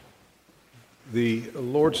The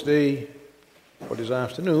Lord's Day for this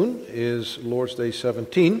afternoon is Lord's Day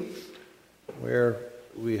 17, where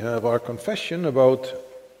we have our confession about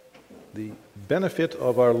the benefit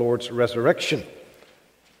of our Lord's resurrection.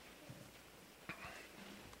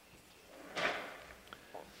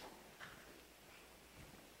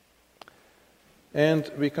 And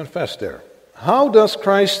we confess there. How does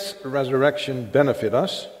Christ's resurrection benefit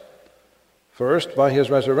us? First, by his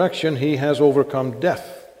resurrection, he has overcome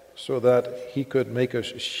death, so that he could make us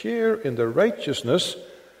share in the righteousness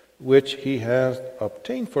which he has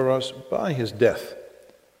obtained for us by his death.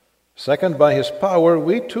 Second, by his power,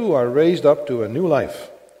 we too are raised up to a new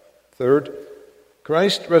life. Third,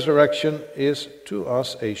 Christ's resurrection is to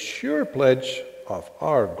us a sure pledge of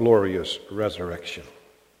our glorious resurrection.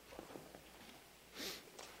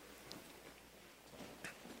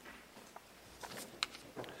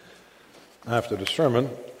 After the sermon,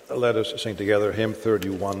 let us sing together hymn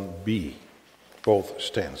 31B, both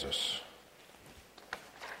stanzas.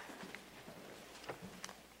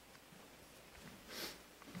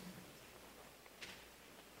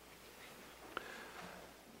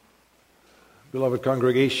 Beloved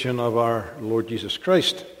congregation of our Lord Jesus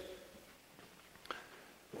Christ,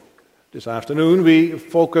 this afternoon we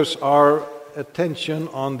focus our attention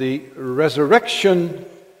on the resurrection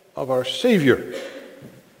of our Savior.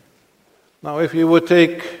 Now, if you would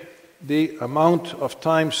take the amount of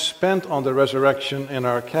time spent on the resurrection in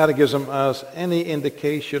our catechism as any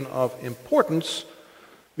indication of importance,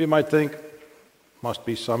 we might think must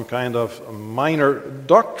be some kind of minor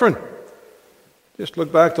doctrine. Just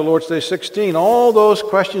look back to Lord's Day 16. All those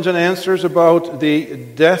questions and answers about the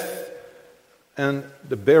death and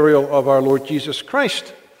the burial of our Lord Jesus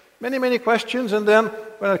Christ. Many, many questions, and then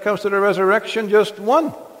when it comes to the resurrection, just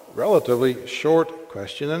one relatively short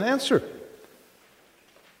question and answer.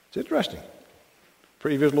 It's interesting.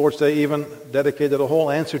 Previous Lord's Day even dedicated a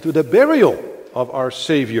whole answer to the burial of our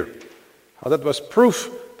Savior. How that was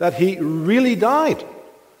proof that he really died.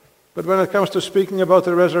 But when it comes to speaking about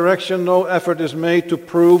the resurrection, no effort is made to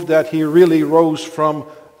prove that he really rose from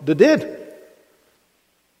the dead.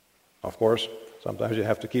 Of course, sometimes you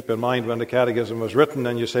have to keep in mind when the Catechism was written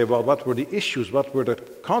and you say, well, what were the issues? What were the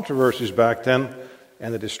controversies back then?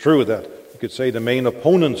 And it is true that you could say the main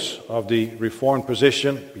opponents of the Reformed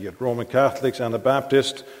position, be it Roman Catholics and the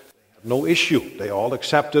Baptists, had no issue. They all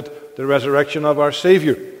accepted the resurrection of our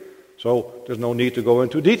Savior. So there's no need to go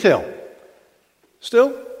into detail.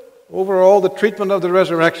 Still, overall, the treatment of the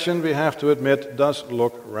resurrection, we have to admit, does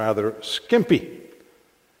look rather skimpy.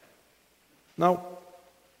 Now,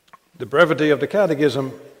 the brevity of the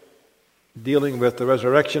Catechism dealing with the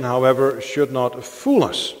resurrection, however, should not fool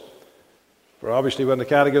us. For obviously when the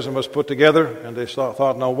Catechism was put together and they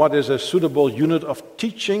thought, now what is a suitable unit of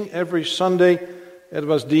teaching every Sunday? It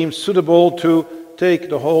was deemed suitable to take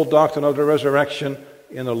the whole doctrine of the resurrection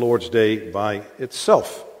in the Lord's Day by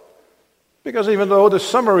itself. Because even though the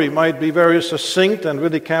summary might be very succinct and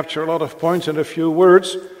really capture a lot of points in a few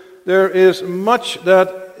words, there is much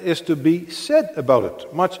that is to be said about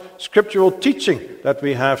it, much scriptural teaching that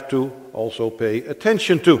we have to also pay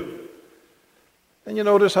attention to. And you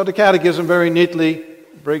notice how the Catechism very neatly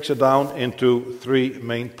breaks it down into 3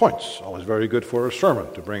 main points. Always very good for a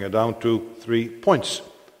sermon to bring it down to 3 points.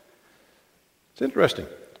 It's interesting.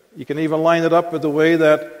 You can even line it up with the way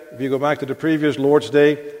that, if you go back to the previous Lord's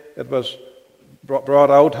Day, it was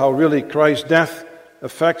brought out how really Christ's death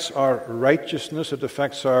affects our righteousness, it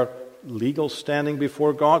affects our legal standing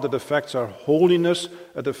before God, it affects our holiness,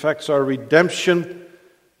 it affects our redemption.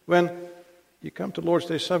 When you come to Lord's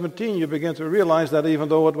Day 17, you begin to realize that even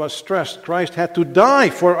though it was stressed, Christ had to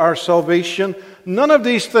die for our salvation. None of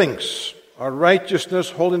these things, our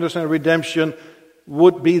righteousness, holiness, and redemption,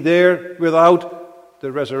 would be there without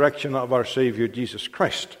the resurrection of our Savior, Jesus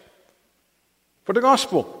Christ. For the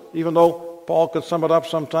gospel, even though Paul could sum it up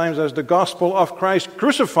sometimes as the gospel of Christ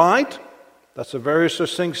crucified, that's a very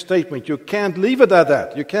succinct statement. You can't leave it at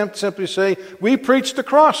that. You can't simply say, we preach the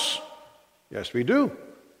cross. Yes, we do.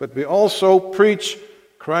 But we also preach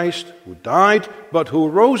Christ who died, but who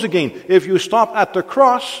rose again. If you stop at the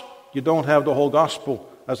cross, you don't have the whole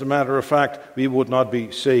gospel. As a matter of fact, we would not be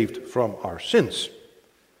saved from our sins.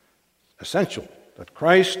 Essential that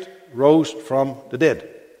Christ rose from the dead.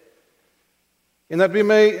 And that we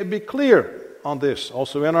may be clear on this,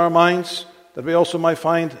 also in our minds, that we also might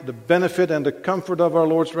find the benefit and the comfort of our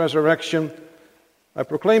Lord's resurrection. I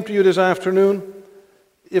proclaim to you this afternoon,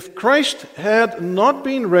 if Christ had not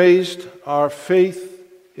been raised, our faith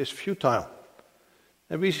is futile.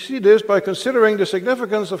 And we see this by considering the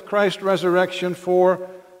significance of Christ's resurrection for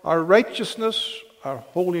our righteousness, our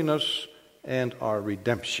holiness, and our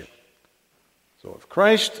redemption. So if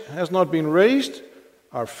Christ has not been raised,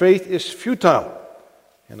 our faith is futile.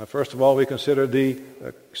 And first of all, we consider the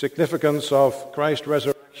significance of Christ's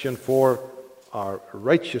resurrection for our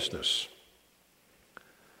righteousness.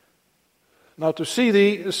 Now, to see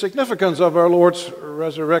the significance of our Lord's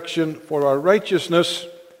resurrection for our righteousness,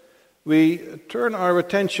 we turn our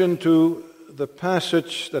attention to the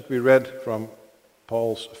passage that we read from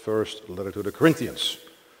Paul's first letter to the Corinthians.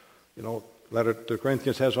 You know, letter to the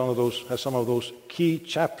Corinthians has some of those key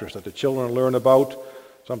chapters that the children learn about.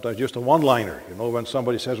 Sometimes just a one-liner. You know, when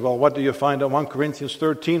somebody says, well, what do you find in 1 Corinthians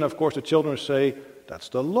 13? Of course, the children say, that's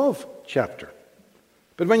the love chapter.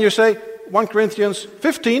 But when you say 1 Corinthians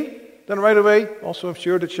 15, then right away, also I'm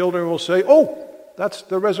sure the children will say, oh, that's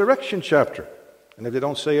the resurrection chapter. And if they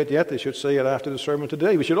don't say it yet, they should say it after the sermon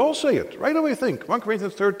today. We should all say it. Right away think, 1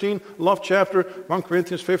 Corinthians 13, love chapter, 1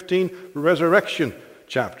 Corinthians 15, resurrection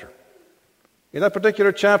chapter. In that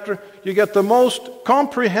particular chapter, you get the most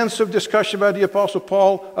comprehensive discussion by the Apostle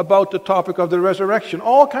Paul about the topic of the resurrection.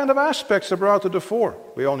 All kind of aspects are brought to the fore.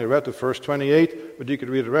 We only read the first 28, but you could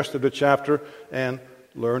read the rest of the chapter and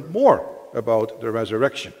learn more about the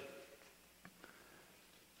resurrection.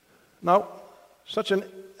 Now, such an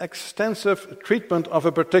extensive treatment of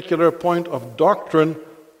a particular point of doctrine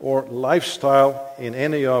or lifestyle in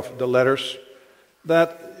any of the letters,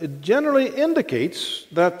 that it generally indicates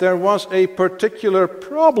that there was a particular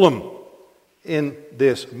problem in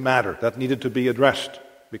this matter that needed to be addressed.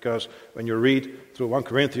 Because when you read through 1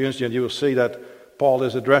 Corinthians, you will see that Paul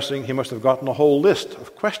is addressing, he must have gotten a whole list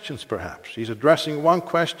of questions perhaps. He's addressing one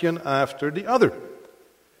question after the other.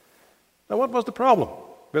 Now, what was the problem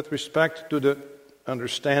with respect to the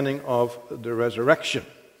understanding of the resurrection?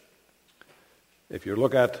 If you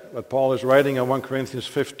look at what Paul is writing in 1 Corinthians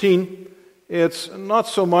 15, it's not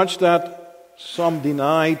so much that some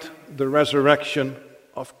denied the resurrection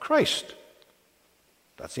of Christ.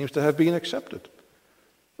 That seems to have been accepted.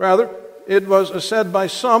 Rather, it was said by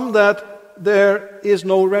some that there is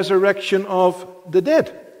no resurrection of the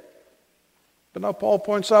dead. But now Paul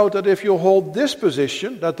points out that if you hold this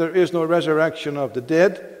position, that there is no resurrection of the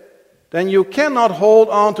dead, then you cannot hold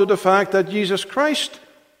on to the fact that Jesus Christ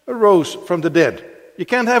arose from the dead. You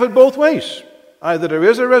can't have it both ways. Either there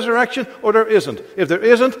is a resurrection or there isn't. If there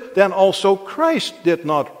isn't, then also Christ did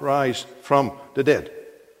not rise from the dead.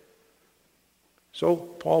 So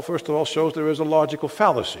Paul first of all shows there is a logical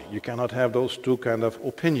fallacy. You cannot have those two kind of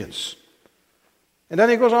opinions. And then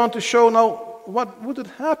he goes on to show now what would it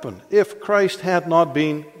happen if Christ had not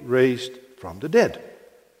been raised from the dead.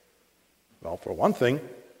 Well, for one thing,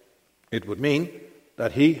 it would mean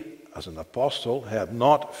that he, as an apostle, had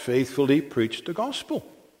not faithfully preached the gospel.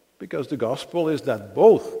 Because the gospel is that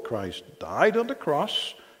both Christ died on the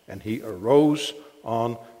cross and he arose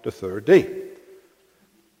on the third day.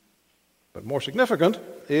 But more significant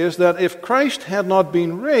is that if Christ had not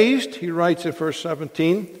been raised, he writes in verse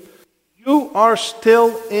 17, you are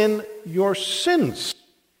still in your sins.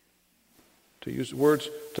 To use the words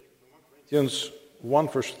to 1 Corinthians 1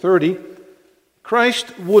 verse 30,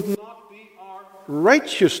 Christ would not be our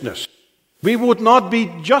righteousness. We would not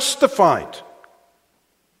be justified.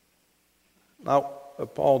 Now,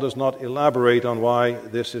 Paul does not elaborate on why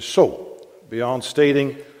this is so, beyond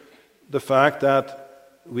stating the fact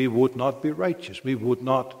that we would not be righteous. We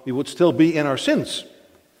would still be in our sins.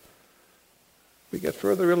 We get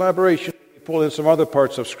further elaboration. We pull in some other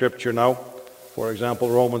parts of Scripture now. For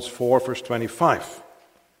example, Romans 4, verse 25.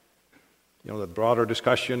 You know, that broader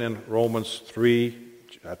discussion in Romans 3,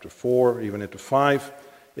 chapter 4, even into 5,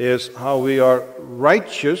 is how we are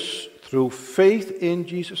righteous through faith in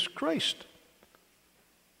Jesus Christ.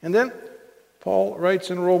 And then Paul writes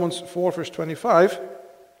in Romans 4, verse 25,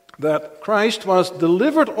 that Christ was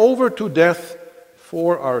delivered over to death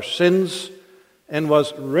for our sins and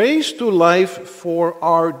was raised to life for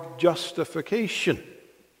our justification.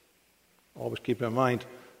 Always keep in mind,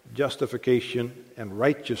 justification and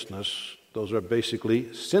righteousness, those are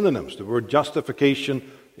basically synonyms. The word justification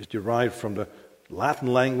is derived from the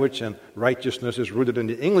Latin language, and righteousness is rooted in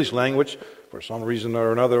the English language. For some reason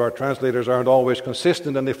or another, our translators aren't always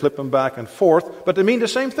consistent and they flip them back and forth, but they mean the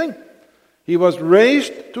same thing. He was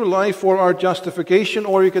raised to life for our justification,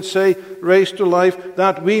 or you could say raised to life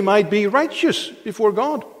that we might be righteous before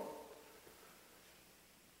God.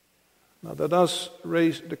 Now that does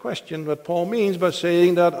raise the question what Paul means by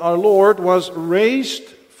saying that our Lord was raised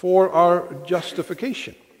for our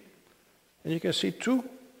justification. And you can see two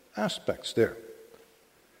aspects there.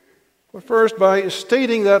 Well, first, by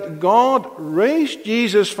stating that God raised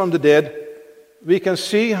Jesus from the dead, we can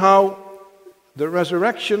see how the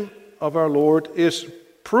resurrection of our Lord is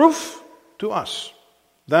proof to us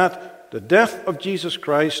that the death of Jesus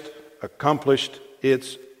Christ accomplished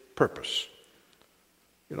its purpose.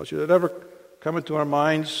 Should it ever come into our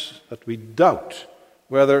minds that we doubt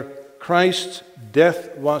whether Christ's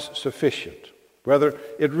death was sufficient, whether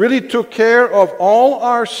it really took care of all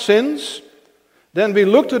our sins, then we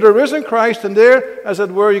look to the risen Christ, and there, as it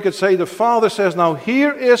were, you could say, the Father says, now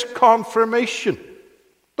here is confirmation.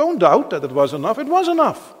 Don't doubt that it was enough. It was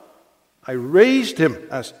enough. I raised him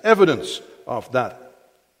as evidence of that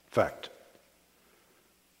fact.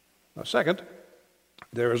 Now, second,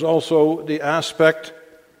 there is also the aspect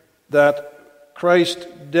that Christ's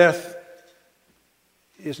death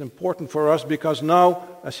is important for us because now,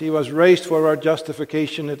 as he was raised for our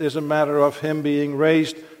justification, it is a matter of him being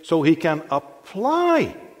raised so he can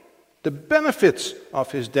apply the benefits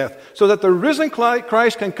of his death, so that the risen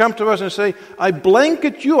Christ can come to us and say, I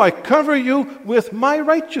blanket you, I cover you with my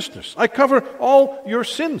righteousness. I cover all your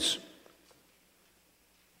sins.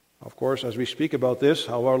 Of course, as we speak about this,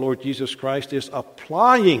 how our Lord Jesus Christ is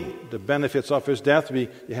applying the benefits of his death, you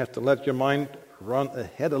have to let your mind run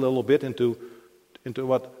ahead a little bit into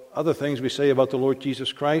what other things we say about the Lord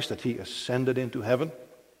Jesus Christ, that he ascended into heaven.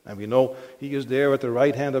 And we know he is there at the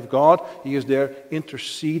right hand of God. He is there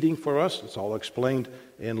interceding for us. It's all explained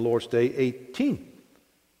in Lord's Day 18.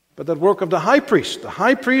 But that work of the high priest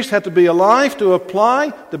had to be alive to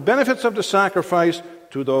apply the benefits of the sacrifice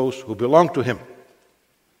to those who belong to him.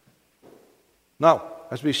 Now,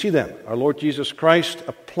 as we see then, our Lord Jesus Christ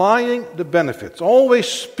applying the benefits, always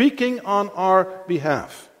speaking on our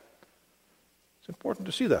behalf. It's important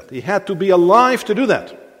to see that. He had to be alive to do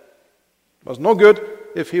that. It was no good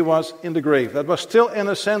if he was in the grave. That was still, in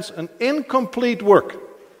a sense, an incomplete work.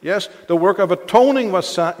 Yes, the work of atoning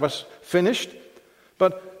was finished,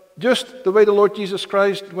 but just the way the Lord Jesus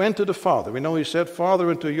Christ went to the Father. We know he said,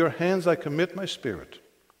 Father, into your hands I commit my spirit.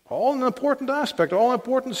 All an important aspect, all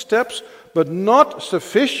important steps, but not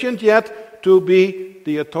sufficient yet to be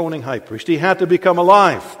the atoning high priest. He had to become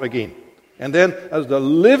alive again. And then as the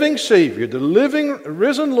living Savior, the living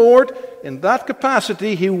risen Lord, in that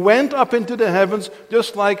capacity, he went up into the heavens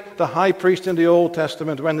just like the high priest in the Old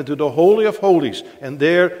Testament went into the Holy of Holies. And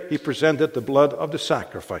there he presented the blood of the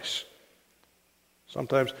sacrifice.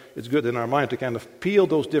 Sometimes it's good in our mind to kind of peel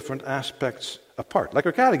those different aspects apart, like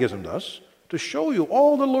our Catechism does, to show you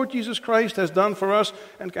all the Lord Jesus Christ has done for us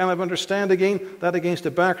and kind of understand again that against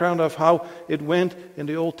the background of how it went in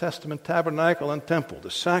the Old Testament tabernacle and temple,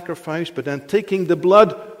 the sacrifice, but then taking the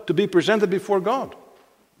blood to be presented before God.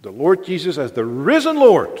 The Lord Jesus, as the risen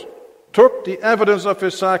Lord, took the evidence of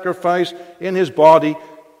his sacrifice in his body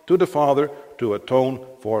to the Father to atone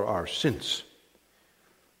for our sins.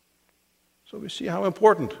 So we see how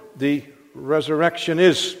important the resurrection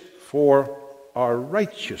is for our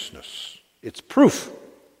righteousness. It's proof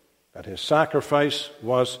that his sacrifice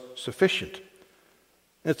was sufficient.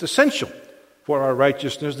 It's essential for our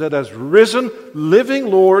righteousness that as risen, living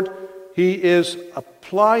Lord, he is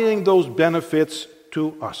applying those benefits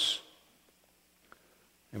to us.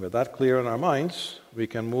 And with that clear in our minds, we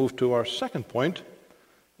can move to our second point,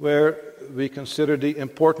 where we consider the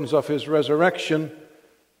importance of his resurrection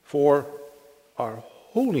for our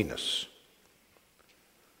holiness.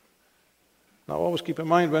 Now, always keep in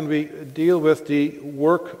mind when we deal with the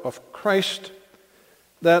work of Christ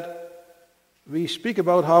that we speak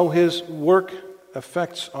about how his work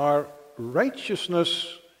affects our righteousness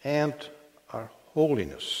and our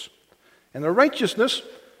holiness. And the righteousness,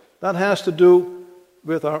 that has to do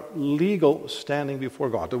with our legal standing before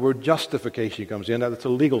God. The word justification comes in, that it's a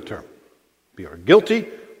legal term. We are guilty.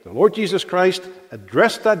 The Lord Jesus Christ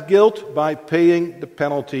addressed that guilt by paying the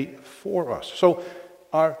penalty for us. So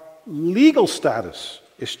our legal status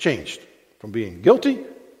is changed from being guilty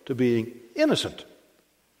to being innocent.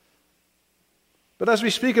 But as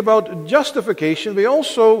we speak about justification, we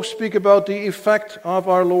also speak about the effect of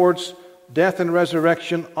our Lord's death and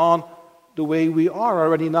resurrection on the way we are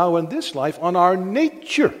already now in this life, on our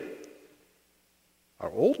nature.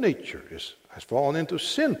 Our old nature has fallen into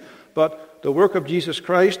sin, but the work of Jesus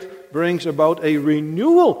Christ brings about a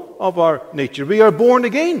renewal of our nature. We are born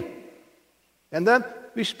again. And then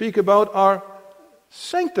we speak about our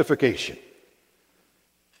sanctification.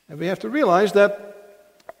 And we have to realize that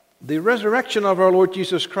the resurrection of our Lord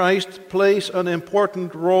Jesus Christ plays an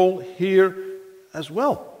important role here as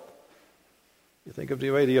well. You think of the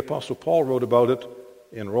way the Apostle Paul wrote about it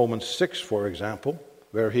in Romans 6, for example,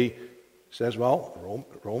 where he says, well,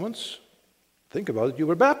 Romans, think about it, you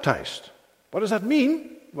were baptized. What does that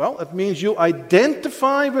mean? Well, it means you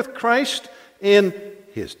identify with Christ in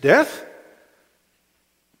his death,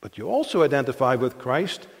 but you also identify with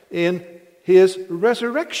Christ in his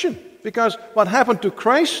resurrection. Because what happened to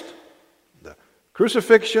Christ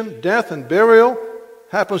Crucifixion, death, and burial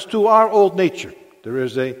happens to our old nature. There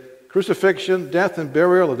is a crucifixion, death, and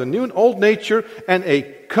burial of the new and old nature, and a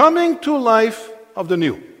coming to life of the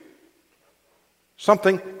new.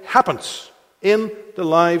 Something happens in the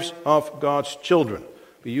lives of God's children.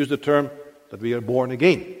 We use the term that we are born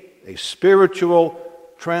again, a spiritual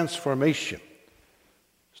transformation.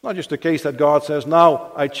 It's not just the case that God says,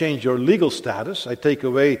 now I change your legal status, I take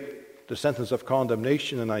away the sentence of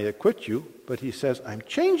condemnation and I acquit you, but he says, I'm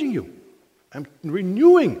changing you. I'm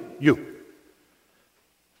renewing you.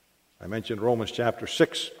 I mentioned Romans chapter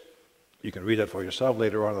 6. You can read that for yourself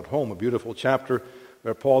later on at home, a beautiful chapter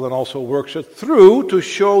where Paul then also works it through to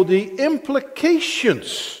show the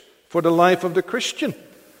implications for the life of the Christian.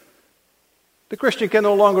 The Christian can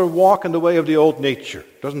no longer walk in the way of the old nature.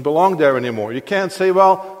 It doesn't belong there anymore. You can't say,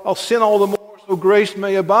 well, I'll sin all the more so grace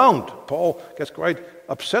may abound. Paul gets quite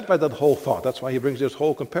upset by that whole thought. That's why he brings this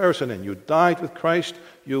whole comparison in. You died with Christ,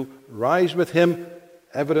 you rise with him,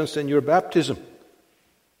 evidenced in your baptism.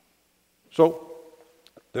 So,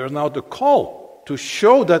 there's now the call to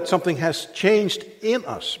show that something has changed in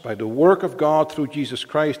us by the work of God through Jesus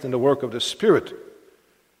Christ and the work of the Spirit.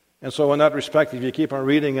 And so in that respect, if you keep on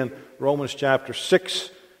reading in Romans chapter 6,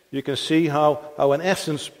 you can see how in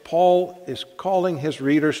essence Paul is calling his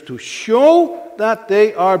readers to show that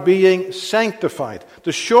they are being sanctified,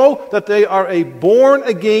 to show that they are a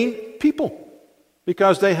born-again people,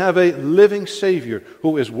 because they have a living Savior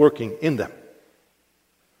who is working in them.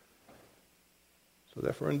 So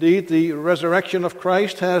therefore, indeed, the resurrection of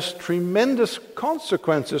Christ has tremendous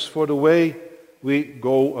consequences for the way we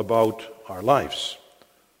go about our lives.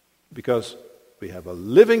 Because we have a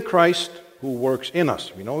living Christ who works in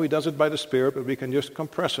us. We know he does it by the Spirit, but we can just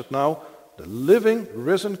compress it now. The living,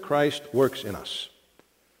 risen Christ works in us.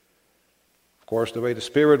 Of course, the way the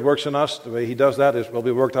Spirit works in us, the way he does that will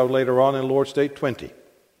be worked out later on in Lord's Day 20.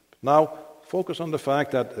 But now, focus on the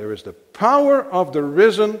fact that there is the power of the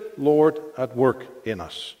risen Lord at work in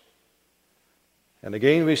us. And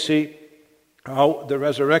again, we see how the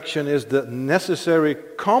resurrection is the necessary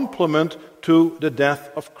complement to the death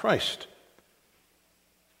of Christ.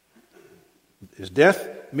 His death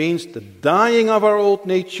means the dying of our old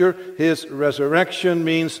nature. His resurrection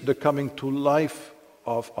means the coming to life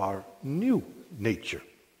of our new nature.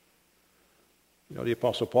 You know, the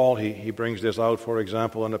Apostle Paul, he brings this out, for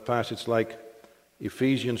example, in a passage like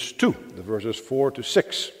Ephesians 2, the verses 4 to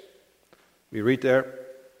 6. We read there,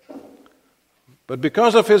 "But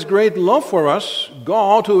because of his great love for us,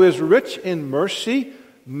 God, who is rich in mercy,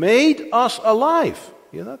 made us alive."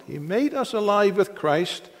 You know that? He made us alive with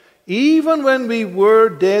Christ, even when we were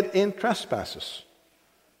dead in trespasses.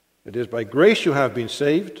 It is by grace you have been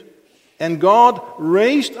saved, and God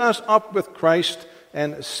raised us up with Christ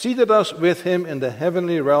and seated us with him in the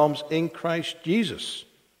heavenly realms in Christ Jesus.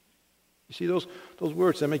 You see those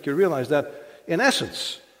words, they make you realize that, in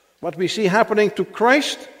essence, what we see happening to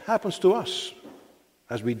Christ happens to us.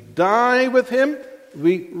 As we die with him,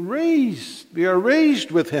 we are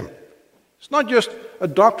raised with him. It's not just a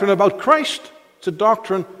doctrine about Christ, it's a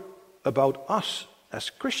doctrine about us as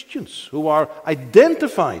Christians who are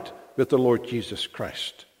identified with the Lord Jesus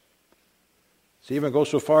Christ. It even goes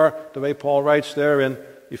so far, the way Paul writes there in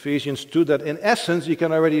Ephesians 2, that in essence you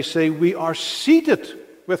can already say we are seated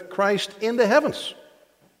with Christ in the heavens.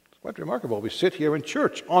 It's quite remarkable. We sit here in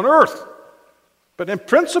church on earth. But in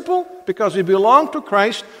principle, because we belong to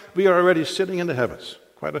Christ, we are already sitting in the heavens.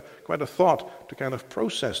 Quite a thought to kind of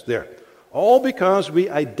process there. All because we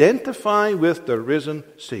identify with the risen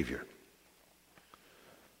Savior.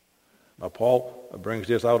 Now Paul brings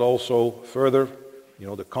this out also further,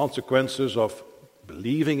 the consequences of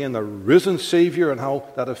believing in a risen Savior and how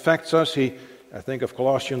that affects us. I think of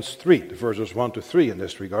Colossians 3, the verses 1 to 3 in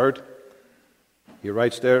this regard. He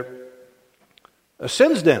writes there,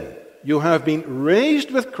 "Since then you have been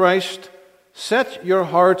raised with Christ, set your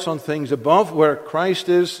hearts on things above, where Christ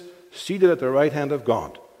is seated at the right hand of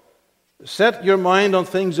God. Set your mind on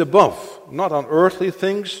things above, not on earthly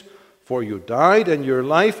things, for you died and your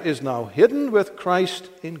life is now hidden with Christ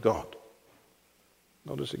in God."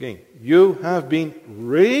 Notice again, you have been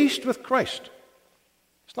raised with Christ.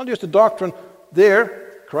 It's not just a doctrine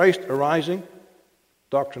there, Christ arising,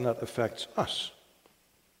 doctrine that affects us.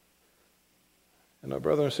 And our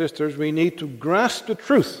brothers and sisters, we need to grasp the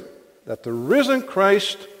truth that the risen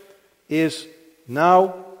Christ is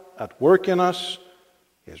now at work in us.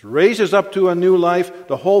 He has raised us up to a new life.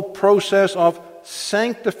 The whole process of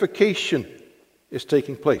sanctification is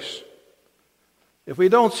taking place. If we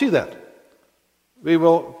don't see that, we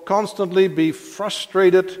will constantly be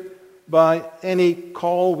frustrated by any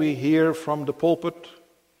call we hear from the pulpit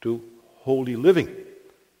to holy living.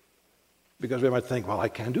 Because we might think, well, I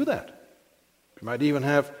can't do that. We might even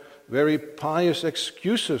have very pious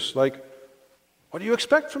excuses like, what do you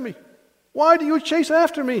expect from me? Why do you chase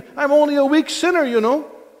after me? I'm only a weak sinner, you know.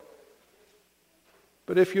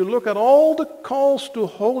 But if you look at all the calls to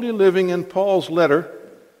holy living in Paul's letter,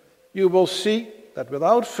 you will see that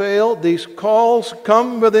without fail, these calls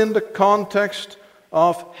come within the context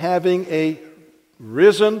of having a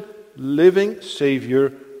risen, living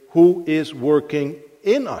Savior who is working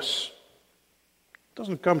in us. It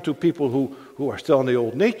doesn't come to people who are still in the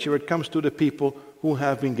old nature. It comes to the people who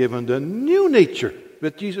have been given the new nature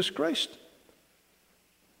with Jesus Christ.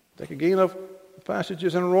 Think again of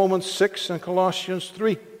passages in Romans 6 and Colossians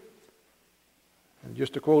 3. And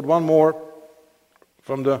just to quote one more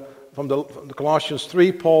from the Colossians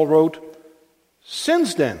 3, Paul wrote,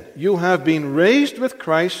 "Since then you have been raised with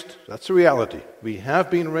Christ," that's the reality, we have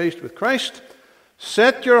been raised with Christ,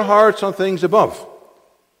 "set your hearts on things above."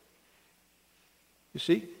 You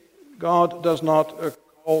see, God does not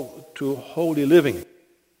call to holy living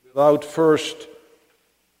without first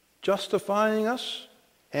justifying us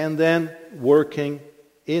and then working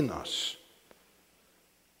in us.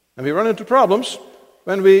 And we run into problems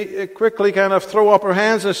when we quickly kind of throw up our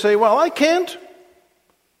hands and say, well, I can't.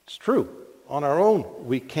 It's true. On our own,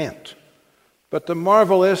 we can't. But the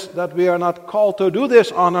marvel is that we are not called to do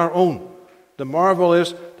this on our own. The marvel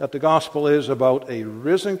is that the gospel is about a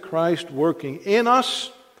risen Christ working in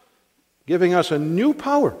us, giving us a new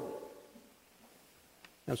power.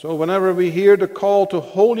 And so whenever we hear the call to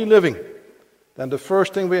holy living, then the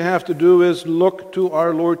first thing we have to do is look to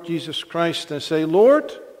our Lord Jesus Christ and say,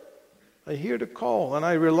 Lord, I hear the call and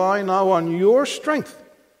I rely now on your strength.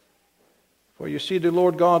 For you see, the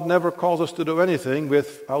Lord God never calls us to do anything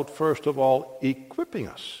without first of all equipping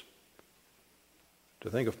us. To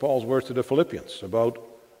think of Paul's words to the Philippians about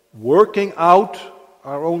working out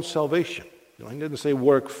our own salvation. You know, he didn't say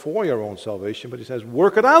work for your own salvation, but he says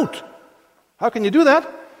work it out. How can you do that?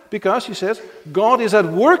 Because, he says, God is at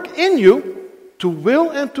work in you to will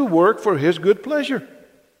and to work for his good pleasure.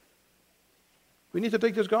 We need to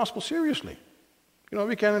take this gospel seriously. You know,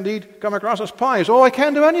 we can indeed come across as pious. Oh, I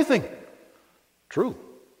can't do anything. True,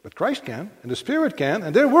 but Christ can, and the Spirit can,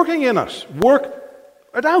 and they're working in us. Work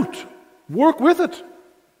it out. Work with it.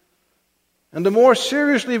 And the more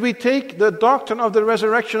seriously we take the doctrine of the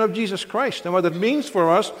resurrection of Jesus Christ and what it means for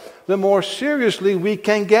us, the more seriously we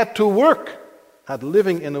can get to work at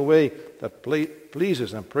living in a way that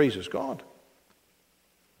pleases and praises God.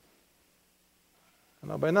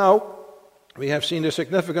 Now, by now, we have seen the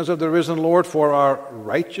significance of the risen Lord for our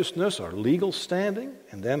righteousness, our legal standing,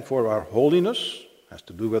 and then for our holiness, has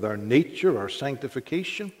to do with our nature, our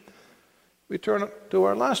sanctification. We turn to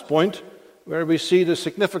our last point, where we see the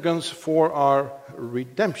significance for our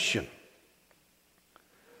redemption.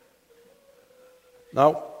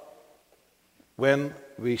 Now, when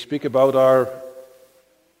we speak about our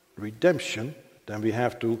redemption, then we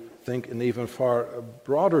have to think in even far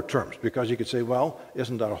broader terms, because you could say, well,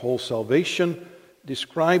 isn't our whole salvation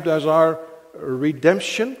described as our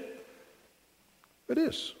redemption? It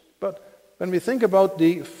is. But when we think about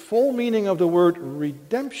the full meaning of the word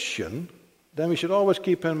redemption, then we should always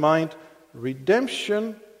keep in mind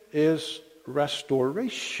redemption is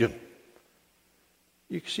restoration.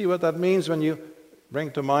 You see what that means when you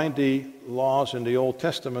bring to mind the laws in the Old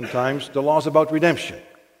Testament times, the laws about redemption.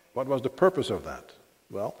 What was the purpose of that?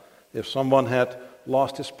 Well, if someone had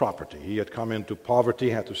lost his property, he had come into poverty,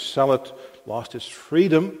 had to sell it, lost his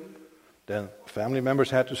freedom, then family members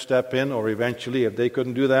had to step in, or eventually, if they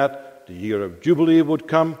couldn't do that, the year of Jubilee would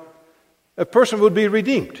come. A person would be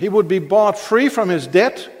redeemed. He would be bought free from his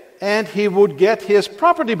debt, and he would get his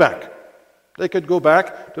property back. They could go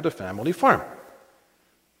back to the family farm.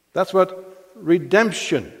 That's what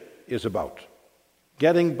redemption is about.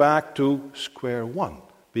 Getting back to square one.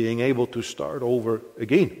 Being able to start over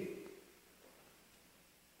again.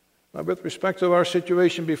 Now, with respect to our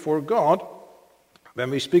situation before God,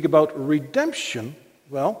 when we speak about redemption,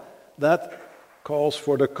 well, that calls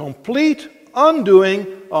for the complete undoing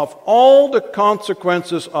of all the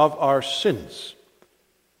consequences of our sins.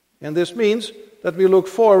 And this means that we look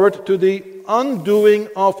forward to the undoing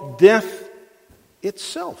of death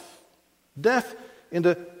itself. Death in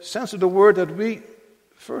the sense of the word that we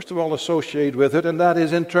first of all associate with it, and that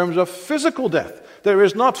is in terms of physical death. There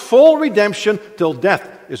is not full redemption till death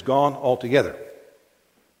is gone altogether.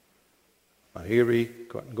 Now here we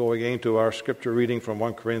go again to our scripture reading from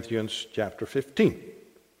 1 Corinthians chapter 15.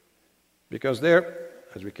 Because there,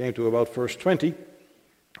 as we came to about verse 20,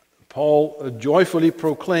 Paul joyfully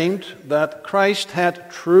proclaimed that Christ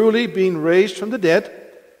had truly been raised from the dead,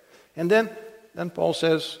 And then Paul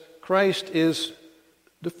says, Christ is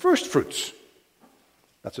the first fruits.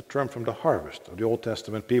 That's a term from the harvest of the Old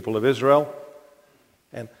Testament people of Israel.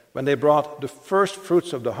 And when they brought the first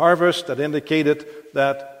fruits of the harvest, that indicated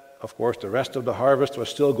that, of course, the rest of the harvest was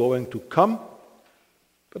still going to come.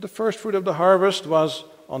 But the first fruit of the harvest was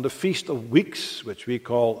on the Feast of Weeks, which we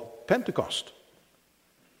call Pentecost.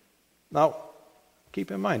 Now,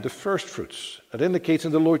 keep in mind, the first fruits. It indicates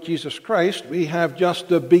in the Lord Jesus Christ, we have just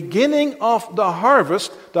the beginning of the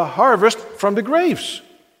harvest from the graves.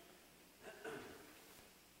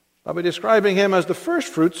 Now, by describing him as the first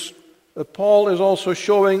fruits, Paul is also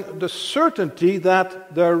showing the certainty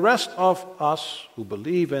that the rest of us who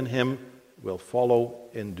believe in him will follow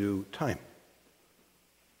in due time.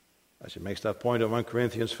 As he makes that point in 1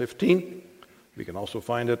 Corinthians 15, we can also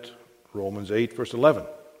find it Romans 8, verse 11.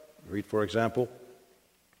 Read, for example,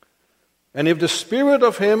 "And if the spirit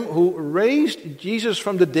of him who raised Jesus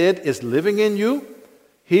from the dead is living in you,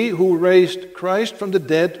 he who raised Christ from the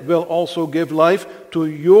dead will also give life to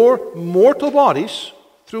your mortal bodies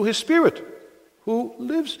through his Spirit who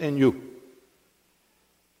lives in you."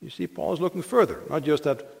 You see, Paul is looking further. Not just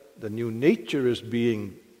that the new nature is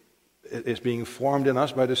being formed in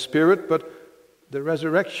us by the Spirit, but the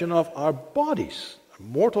resurrection of our bodies. Our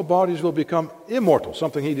mortal bodies will become immortal,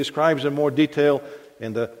 something he describes in more detail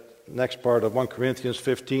in the next part of 1 Corinthians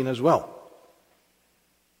 15 as well.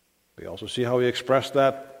 We also see how he expressed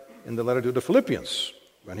that in the letter to the Philippians,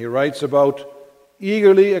 when he writes about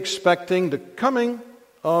eagerly expecting the coming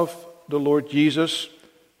of the Lord Jesus.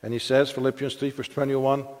 And he says, Philippians 3, verse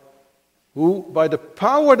 21, "Who, by the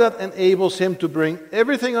power that enables him to bring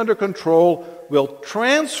everything under control, will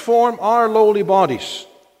transform our lowly bodies,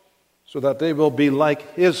 so that they will be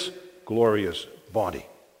like his glorious body."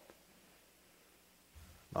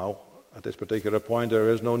 Now, at this particular point, there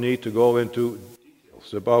is no need to go into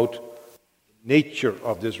details about the nature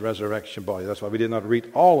of this resurrection body. That's why we did not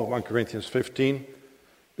read all of 1 Corinthians 15,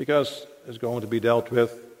 because it's going to be dealt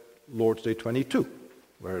with Lord's Day 22,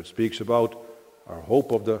 where it speaks about our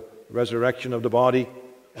hope of the resurrection of the body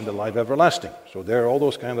and the life everlasting. So there, all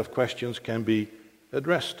those kind of questions can be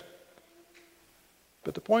addressed.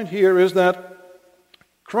 But the point here is that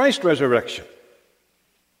Christ's resurrection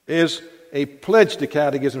is a pledge, the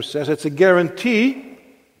Catechism says. It's a guarantee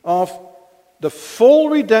of the full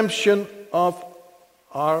redemption of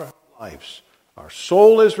our lives. Our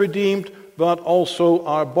soul is redeemed, but also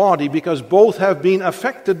our body, because both have been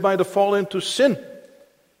affected by the fall into sin.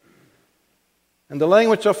 And the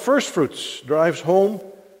language of first fruits drives home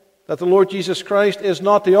that the Lord Jesus Christ is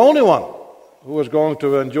not the only one who is going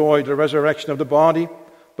to enjoy the resurrection of the body,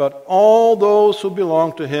 but all those who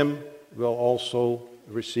belong to him will also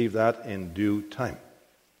receive that in due time.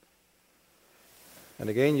 And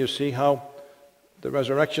again, you see how the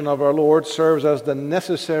resurrection of our Lord serves as the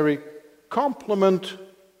necessary complement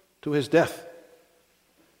to his death.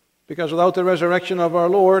 Because without the resurrection of our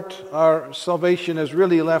Lord, our salvation is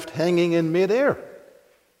really left hanging in midair.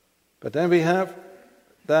 But then we have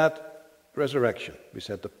that resurrection. We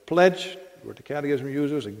said the pledge, the word the Catechism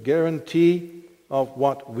uses, a guarantee of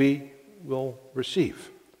what we will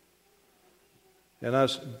receive. And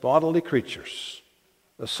as bodily creatures,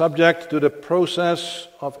 subject to the process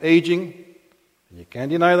of aging, and you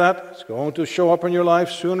can't deny that. It's going to show up in your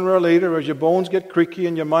life sooner or later as your bones get creaky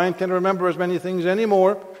and your mind can't remember as many things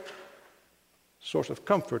anymore. Source of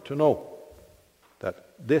comfort to know that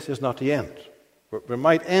this is not the end. We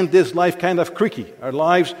might end this life kind of creaky. Our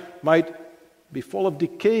lives might be full of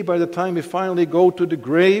decay by the time we finally go to the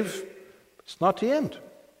grave. It's not the end.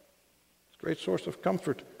 It's a great source of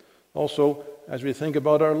comfort. Also, as we think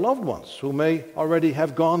about our loved ones who may already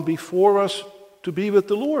have gone before us to be with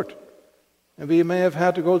the Lord. And we may have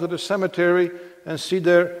had to go to the cemetery and see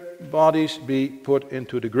their bodies be put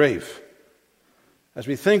into the grave. As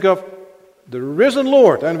we think of the risen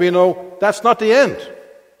Lord, and we know that's not the end.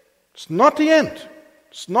 It's not the end.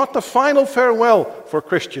 It's not the final farewell for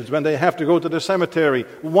Christians when they have to go to the cemetery.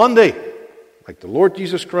 One day, like the Lord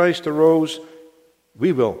Jesus Christ arose,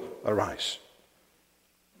 we will arise.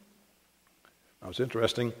 Now it's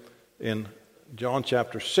interesting, in John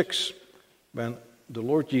chapter 6, when the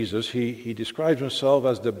Lord Jesus, he describes himself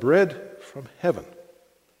as the bread from heaven.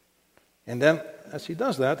 And then, as he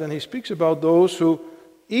does that, and he speaks about those who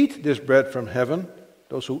eat this bread from heaven,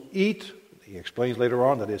 those who eat, he explains later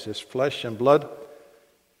on that is his flesh and blood,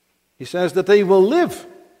 he says that they will live.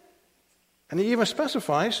 And he even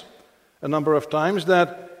specifies a number of times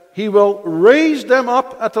that he will raise them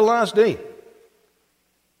up at the last day.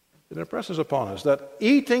 It impresses upon us that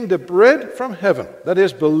eating the bread from heaven, that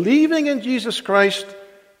is, believing in Jesus Christ,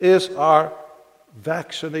 is our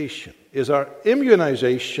vaccination, is our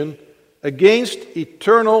immunization against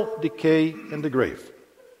eternal decay in the grave.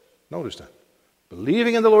 Notice that.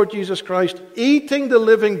 Believing in the Lord Jesus Christ, eating the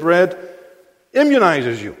living bread,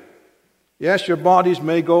 immunizes you. Yes, your bodies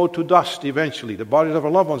may go to dust eventually. The bodies of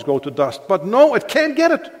our loved ones go to dust. But no, it can't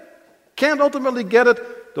get it. Can't ultimately get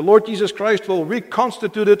it. The Lord Jesus Christ will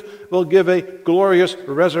reconstitute it, will give a glorious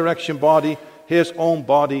resurrection body. His own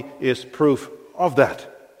body is proof of that.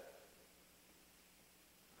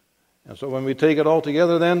 And so when we take it all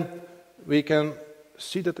together then, we can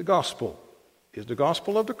see that the gospel is the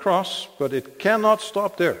gospel of the cross, but it cannot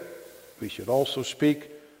stop there. We should also speak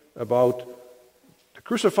about the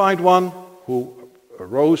crucified one who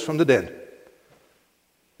arose from the dead.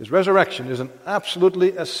 His resurrection is an absolutely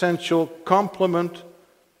essential complement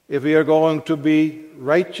if we are going to be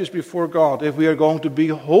righteous before God, if we are going to be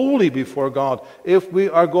holy before God, if we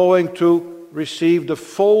are going to receive the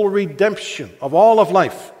full redemption of all of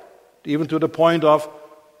life, even to the point of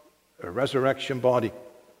a resurrection body.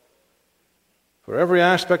 For every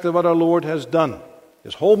aspect of what our Lord has done,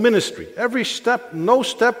 His whole ministry, every step, no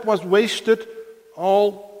step was wasted,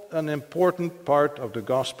 all an important part of the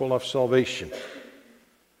gospel of salvation.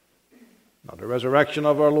 Now, the resurrection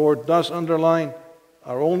of our Lord does underline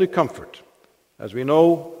our only comfort. As we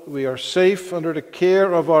know, we are safe under the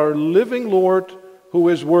care of our living Lord who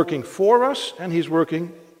is working for us and He's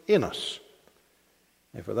working in us.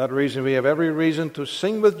 And for that reason, we have every reason to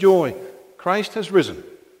sing with joy. Christ has risen.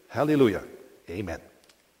 Hallelujah. Amen.